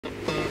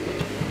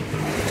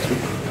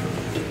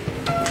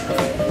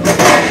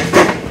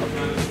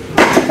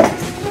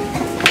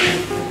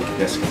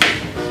Yes.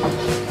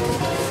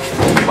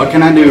 What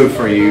can I do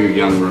for you,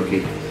 young rookie?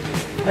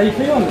 How you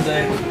feeling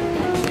today?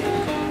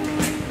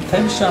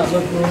 Table shot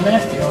look real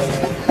nasty on you.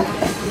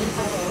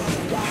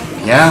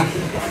 Yeah,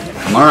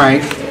 I'm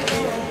alright.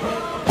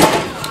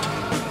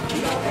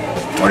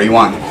 What do you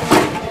want?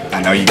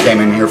 I know you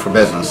came in here for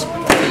business.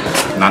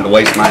 Not to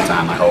waste my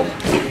time, I hope.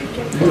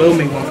 You owe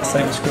me one for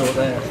saying screw with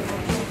that.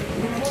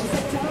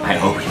 I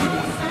owe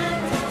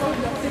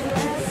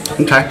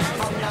you. Okay.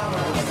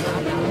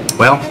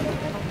 Well,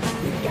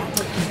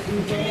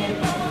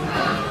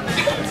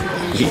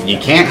 you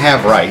can't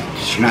have right,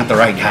 because you're not the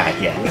right guy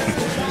yet.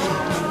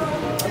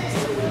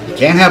 You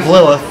can't have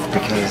Lilith,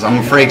 because I'm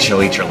afraid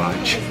she'll eat your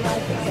lunch.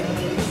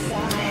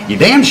 You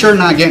damn sure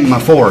not getting my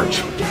forge.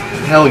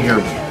 Hell,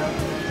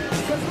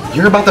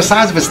 you're about the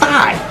size of his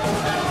thigh.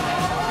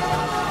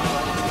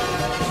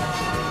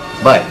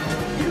 But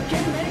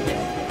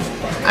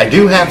I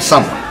do have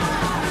something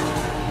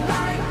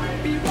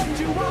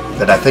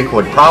that I think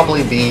would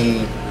probably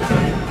be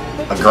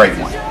a great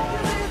one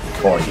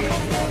for you.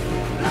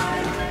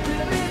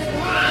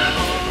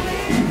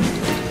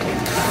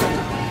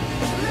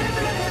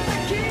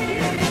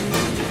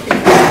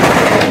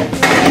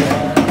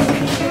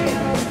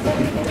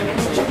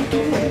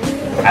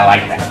 I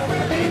like that.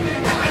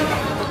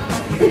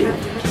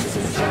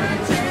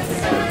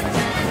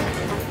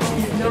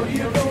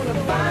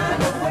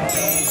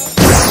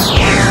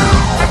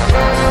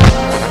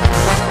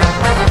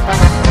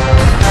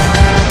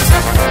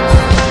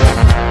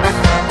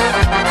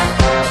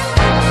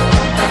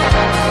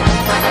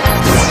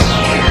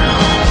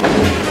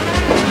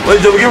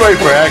 Ladies and gentlemen, get ready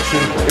for action.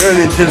 You're in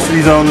the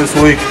intensity zone this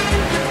week.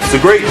 It's a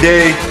great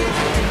day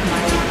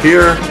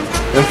here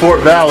in Fort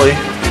Valley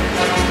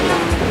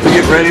to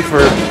get ready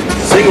for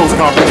singles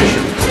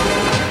competition.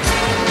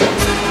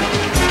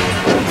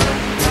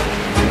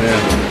 Man,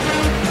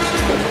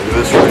 look at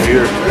this right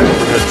here. We're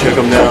going to check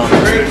them down.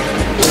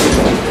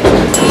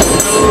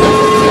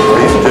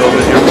 Ladies and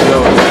gentlemen, here we go.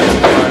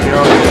 Here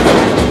on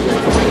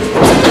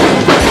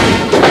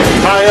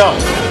Tie up.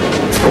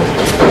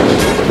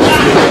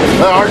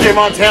 RJ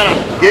Montana,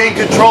 gain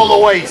control of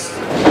the waist. I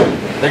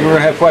think we're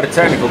going to have quite a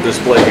technical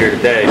display here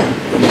today.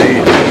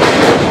 Indeed.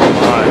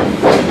 Alright.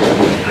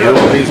 Neither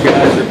one of these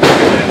guys are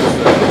bigger than us,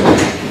 so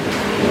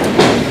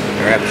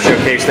they're going to have to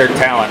showcase their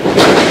talent.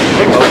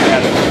 They both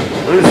have it.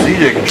 Look at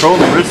CJ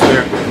controlling the wrist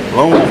there.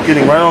 Lone Wolf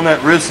getting right on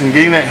that wrist and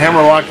getting that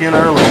hammer lock in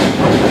early.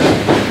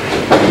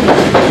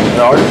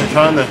 The RJ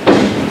trying to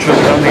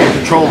get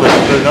control of it.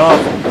 Good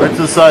enough. Right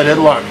to the side,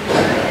 headlock.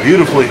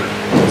 Beautifully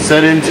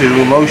set into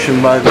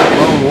motion by the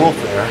Lone Wolf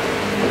there.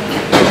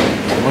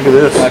 Look at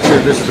this. Not sure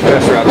if this is the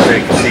best route to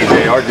take for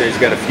CJ. RJ's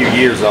got a few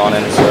years on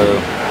him, so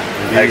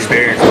that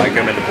experience might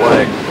come into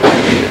play.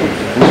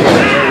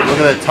 Look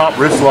at that top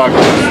wrist lock.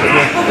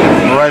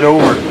 Right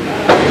over.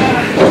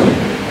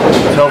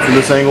 Tell from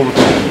this angle.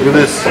 Look at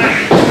this.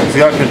 He's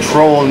got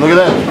control, and look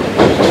at that.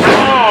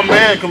 Oh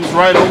man, comes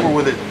right over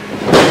with it.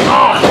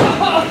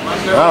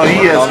 Oh,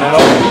 he has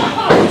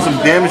some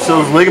damage to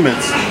those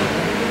ligaments.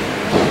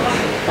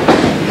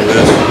 Look at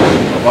this.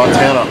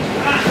 Montana.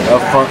 Up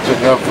front,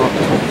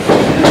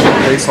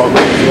 face on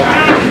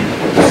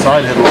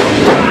side headlock.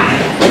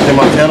 And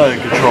Montana in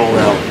control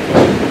now.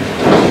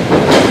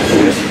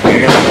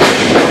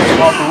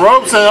 Off the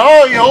ropes and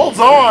oh, he holds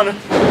on. Yeah,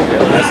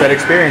 that's that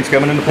experience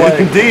coming into play.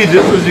 Indeed,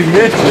 just as you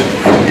mentioned.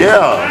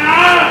 Yeah.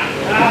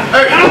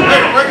 Hey,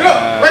 break it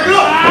up! Break it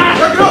up!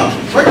 Break it up!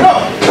 Break it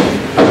up!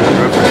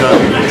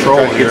 Control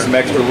Trying to get some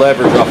extra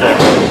leverage off that.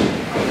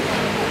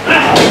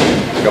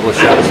 A couple of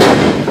shots.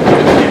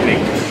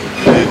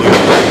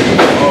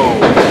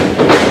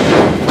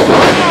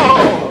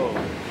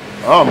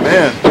 Oh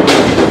man.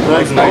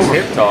 That was a nice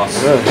hip toss.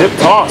 Yeah, hip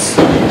toss.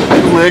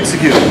 Beautifully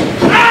executed.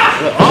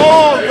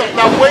 Oh,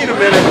 now wait a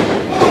minute.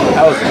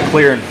 That was a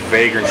clear and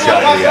vagrant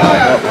shot to the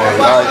eye.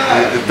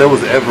 If there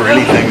was ever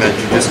anything that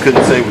you just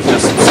couldn't say was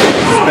just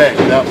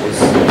suspect, that was.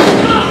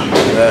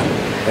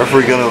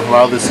 Referee gonna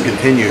allow this to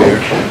continue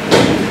here.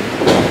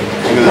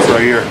 Look at this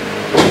right here.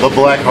 The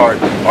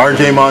Blackheart,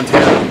 RJ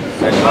Montana.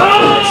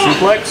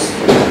 Suplex?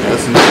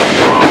 Listen,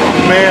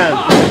 oh man.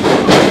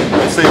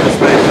 I say this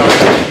many times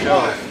on the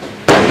show.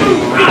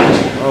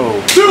 Oh.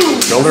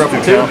 Shoulder up for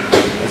two.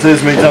 I say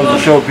this many times on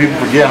the show, people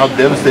forget how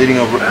devastating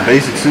a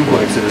basic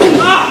suplex is.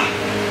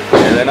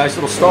 And that nice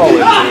little stall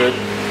into it,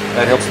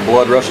 that helps the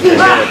blood rush to the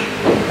head.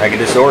 I can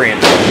disorient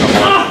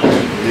someone,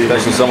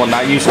 especially someone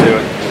not used to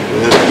it.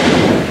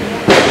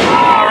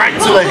 Oh, right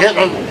to the head.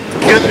 Oh,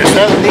 goodness,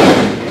 that's neat.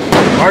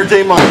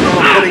 RJ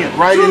Montana putting it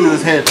right into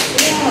his head.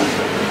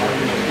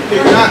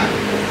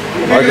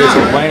 RJ's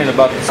complaining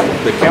about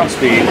the count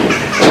speed.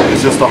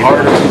 It's just the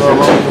heart of the Lone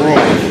Wolf.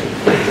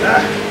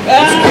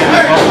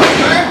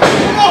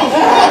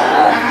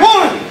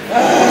 One,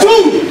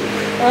 two,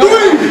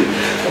 three.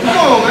 Come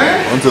on,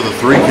 man. Onto the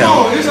 3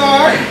 count. Oh, it's all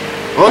right.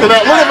 Look at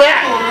that! Look at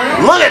that!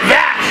 Look at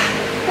that!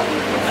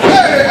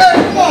 Hey,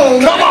 come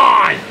on, man. Come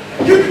on!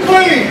 Keep it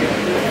clean.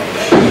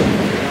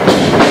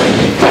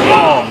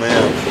 Oh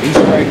man, He's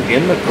right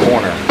in the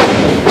corner.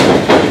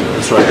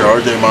 that's right here,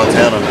 RJ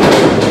Montana.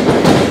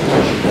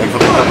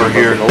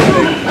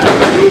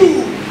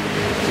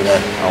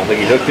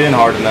 think he hooked in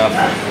hard enough.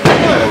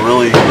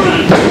 Really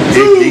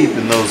dig deep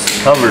in those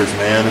covers,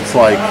 man. It's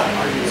like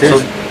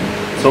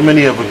so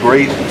many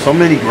great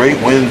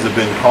wins have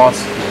been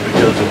cost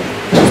because of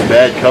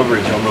bad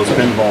coverage on those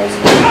pinballs.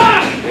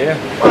 Yeah,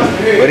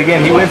 but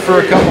again, he went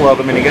for a couple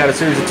of them and he got a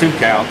series of 2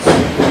 counts.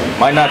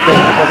 Might not think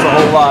that that's a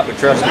whole lot, but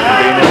trust me, for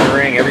being in the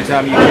ring, every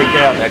time you kick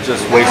out, that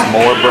just wastes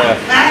more breath.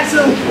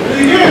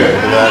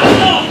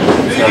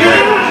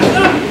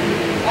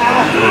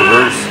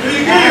 Reverse,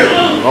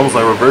 almost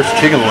like reverse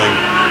chicken wing.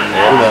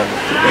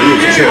 He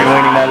was chicken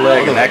winging that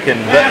leg, and that can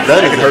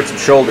hurt some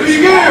shoulders.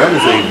 That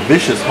is a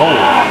vicious hold.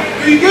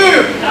 Break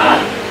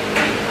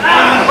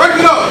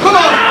it up, come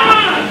on!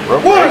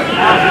 1,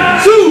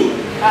 2,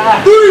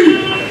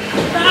 3!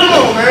 Come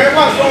on, man,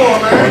 what's going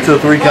on, man? 1,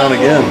 2, 3 count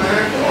again.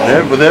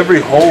 With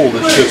every hold,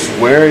 it's just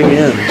wearing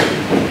in.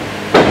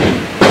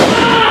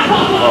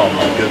 Oh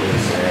my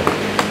goodness.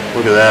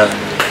 Look at that.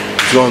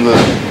 It's going to,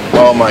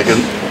 oh my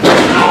goodness.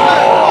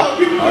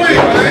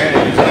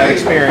 Using that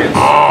experience.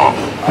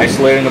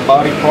 Isolating the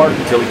body part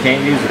until he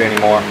can't use it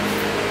anymore.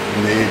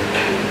 Indeed.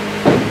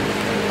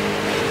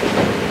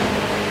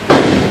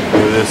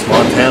 Look at this,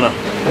 Montana.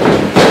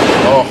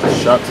 Oh,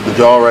 shot to the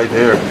jaw right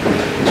there.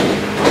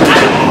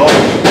 Oh,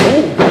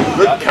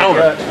 good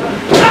counter.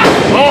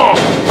 Oh,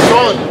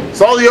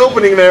 saw the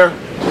opening there.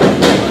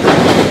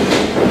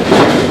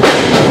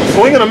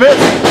 Swing and a miss.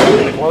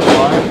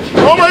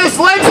 Oh my, this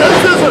legs,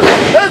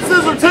 head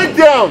scissor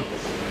takedown.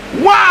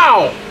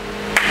 Wow.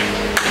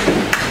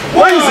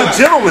 Ladies and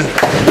gentlemen,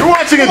 you're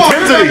watching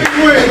Intensity.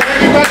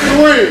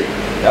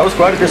 That was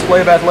quite a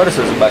display of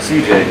athleticism by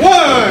CJ.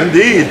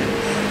 Indeed.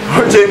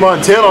 RJ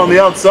Montana on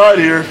the outside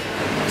here.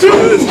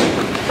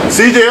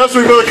 CJ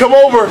Ussery going to come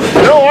over.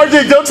 No,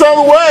 RJ ducks out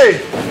of the way.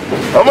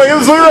 Oh my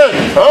goodness, look at that.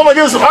 Oh my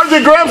goodness,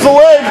 RJ grabs the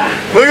leg.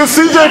 Look at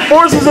CJ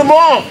forces him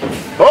off.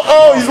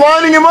 Uh-oh, he's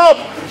lining him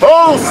up.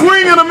 Oh,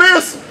 swing and a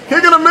miss.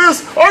 Kick and a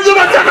miss. RJ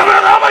Montana,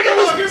 oh my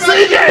goodness,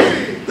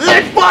 CJ. The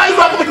leg flies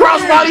off of the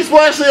crossbody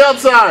splash to the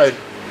outside.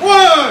 1.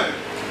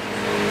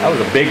 That was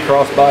a big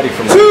crossbody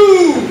from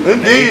 2.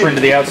 the apron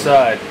to the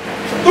outside.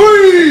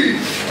 3.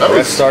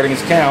 That's starting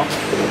his count.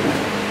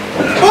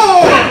 4.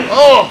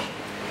 Oh.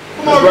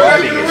 Come on,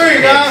 right in the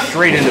ring, guys.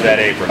 Straight into that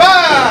apron.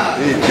 5.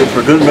 Good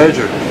for good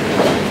measure.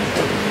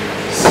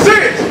 6.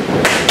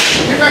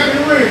 Get back in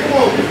the ring.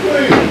 Come on,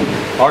 please.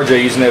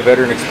 RJ using that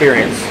veteran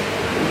experience.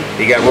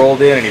 He got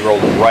rolled in and he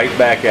rolled right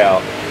back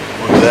out.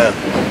 Look at that.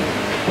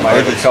 Might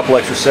have a couple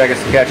extra seconds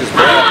to catch his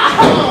breath.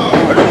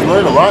 RJ's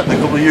learned a lot in a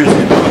couple of years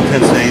in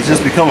Intensity. He's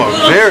just become a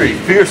very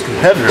fierce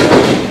competitor.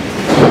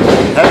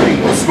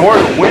 Having scored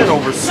a win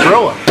over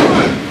Skrilla.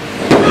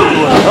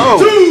 Oh.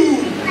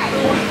 2.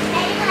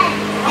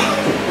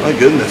 My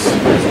goodness.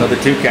 There's another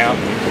 2 count.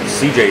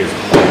 CJ is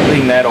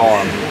holding that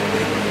arm.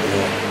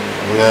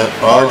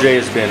 RJ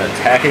has been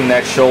attacking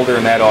that shoulder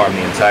and that arm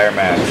the entire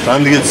match.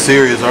 Time to get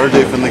serious.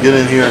 RJ finna get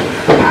in here.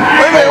 Wait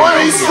a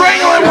minute, he's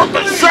strangling with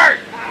the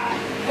shirt.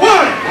 1,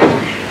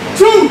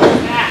 2.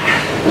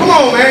 Come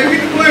on, man,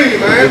 keep it clean,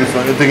 man. Goodness,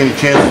 I didn't take any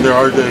chances there,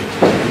 RJ.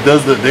 It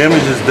does, the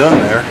damage is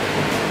done there.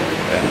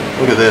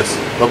 Look at this,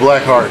 the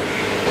black heart.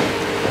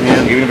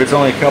 Man. Even if it's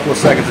only a couple of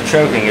seconds of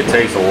choking, it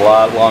takes a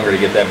lot longer to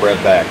get that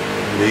breath back.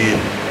 Indeed.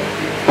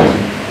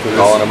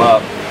 Calling him up.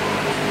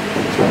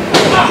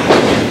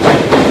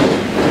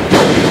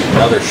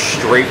 Another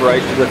straight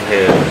right to the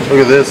head. Look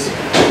at this.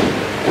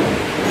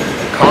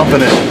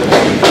 Confident.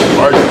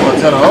 RJ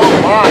Montana. Oh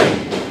my.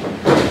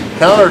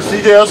 Counter.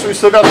 CJ Ussery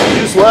still got some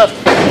juice left.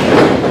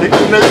 Take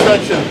the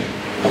midsection.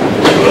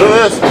 Look at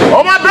this.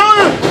 Oh my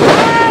belly!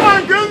 Oh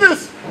my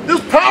goodness!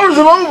 Just powers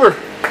him over.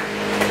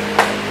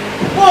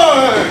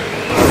 1.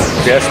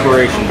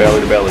 Desperation belly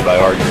to belly by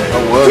RJ.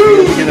 Oh well, he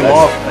had to get him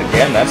off.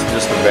 Again, that's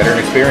just the veteran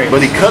experience.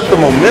 But he cut the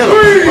momentum.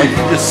 Like he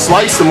just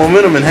sliced the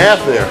momentum in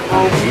half there.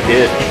 He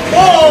did.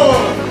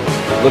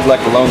 4. Looked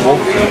like the lone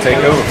wolf was going to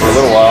take over for a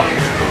little while.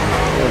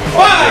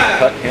 5.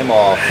 Cut him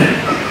off.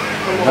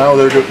 Now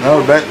they're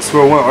back to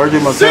square one.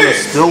 RJ Montana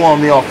still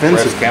on the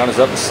offensive. Rest count is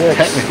up to 6.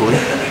 Technically.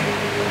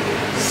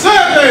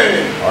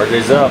 7.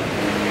 RJ's up.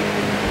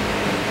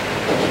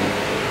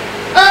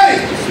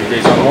 8.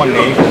 CJ's on one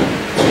knee.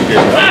 CJ's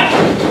up.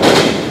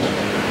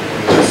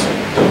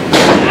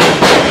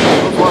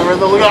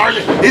 Look at RJ.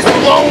 He's the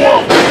lone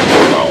wolf. The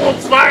lone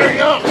wolf's firing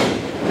up.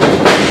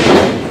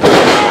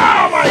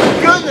 Oh my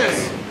goodness.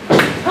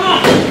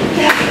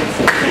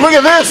 Look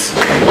at this.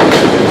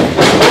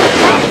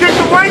 Kick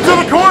him right to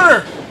the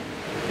corner.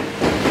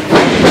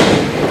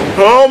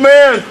 Oh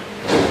man.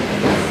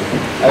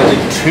 That is a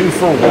 2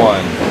 for 1.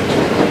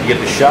 You get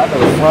the shot to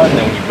the front, and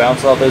then when you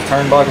bounce off those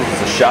turnbuckles,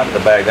 it's a shot to the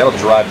back. That'll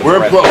drive the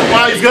breath.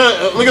 Wow, he's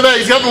got, look at that.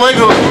 He's got the leg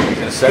hook. He's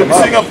going to set him up.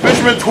 Seeing a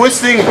fisherman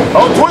twisting.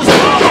 Oh, twisting.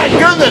 Oh my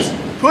goodness.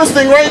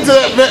 Twisting right into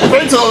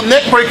the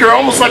neck breaker,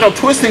 almost like a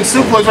twisting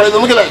suplex right there.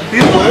 Look at that.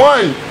 Beautiful.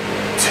 1,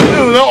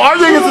 2. No,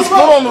 RJ gets his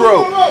foot on the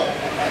rope.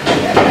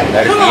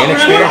 That is the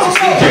inexperience of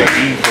CJ.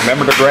 He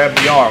remembered to grab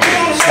the arm.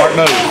 Smart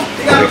move.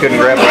 He couldn't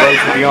grab the ropes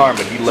with the arm,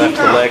 but he left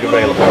the leg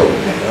available.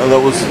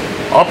 That was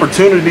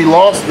opportunity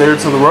lost there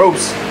to the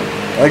ropes.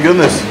 My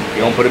goodness.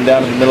 You don't put him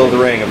down in the middle of the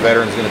ring. A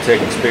veteran's going to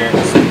take experience.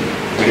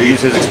 He's going to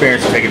use his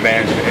experience to take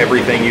advantage of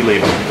everything you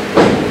leave him.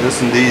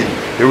 Yes, indeed.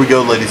 Here we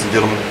go, ladies and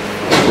gentlemen.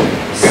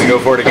 Gonna go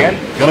for it again?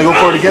 Gonna go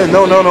for it again.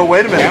 No,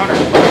 wait a minute. Counter.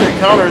 The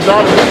counter is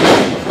out of it.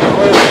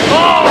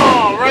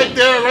 Oh, right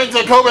there, right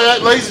to Kobe.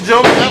 That, ladies and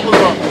gentlemen,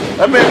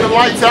 that made the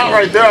lights out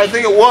right there. I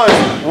think it was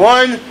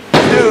 1,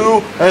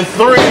 2, and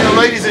 3. And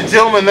ladies and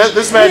gentlemen,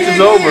 this match is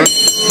over.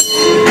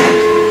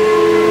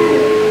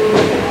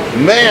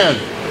 Man,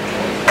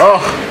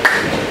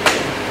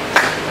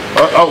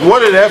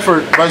 what an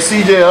effort by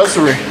CJ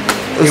Ussery.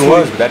 It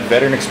was, but that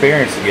veteran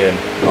experience again.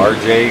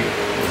 RJ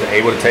was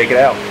able to take it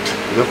out.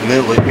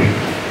 Definitely.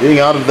 Getting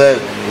out of that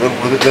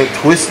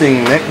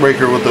twisting neck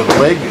breaker with the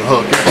leg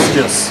hook,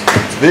 it's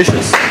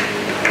vicious.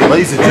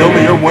 Ladies and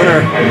gentlemen, your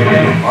winner,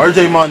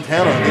 RJ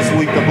Montana. This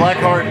week, the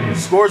Blackheart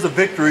scores a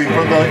victory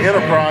for the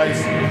Enterprise.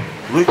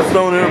 Luke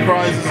Stone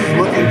Enterprises is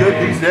looking good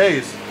these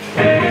days.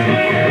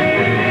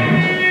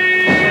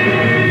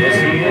 Yes,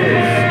 he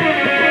is.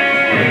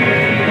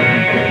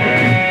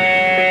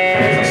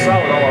 He's a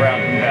solid all-around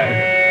competitor.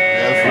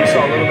 Yes. We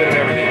saw a little bit of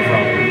everything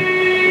from him.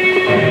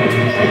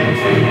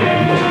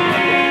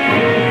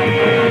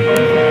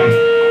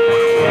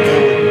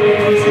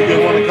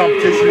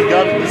 Competition, he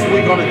got it this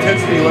week on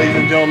Intensity, ladies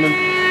and gentlemen.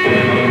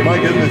 My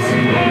goodness.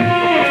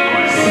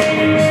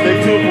 Stay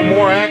tuned for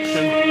more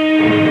action.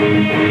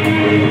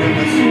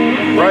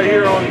 Right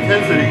here on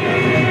Intensity.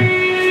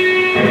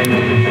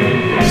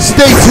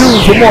 Stay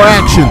tuned for more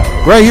action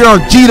right here on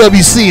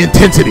GWC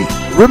Intensity.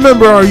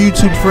 Remember our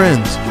YouTube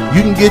friends,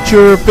 you can get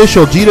your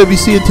official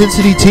GWC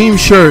Intensity team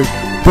shirt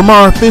from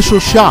our official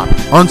shop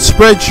on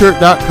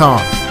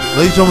spreadshirt.com.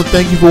 Ladies and gentlemen,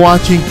 thank you for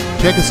watching.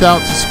 Check us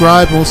out,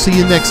 subscribe, and we'll see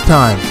you next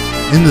time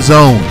in the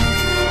zone.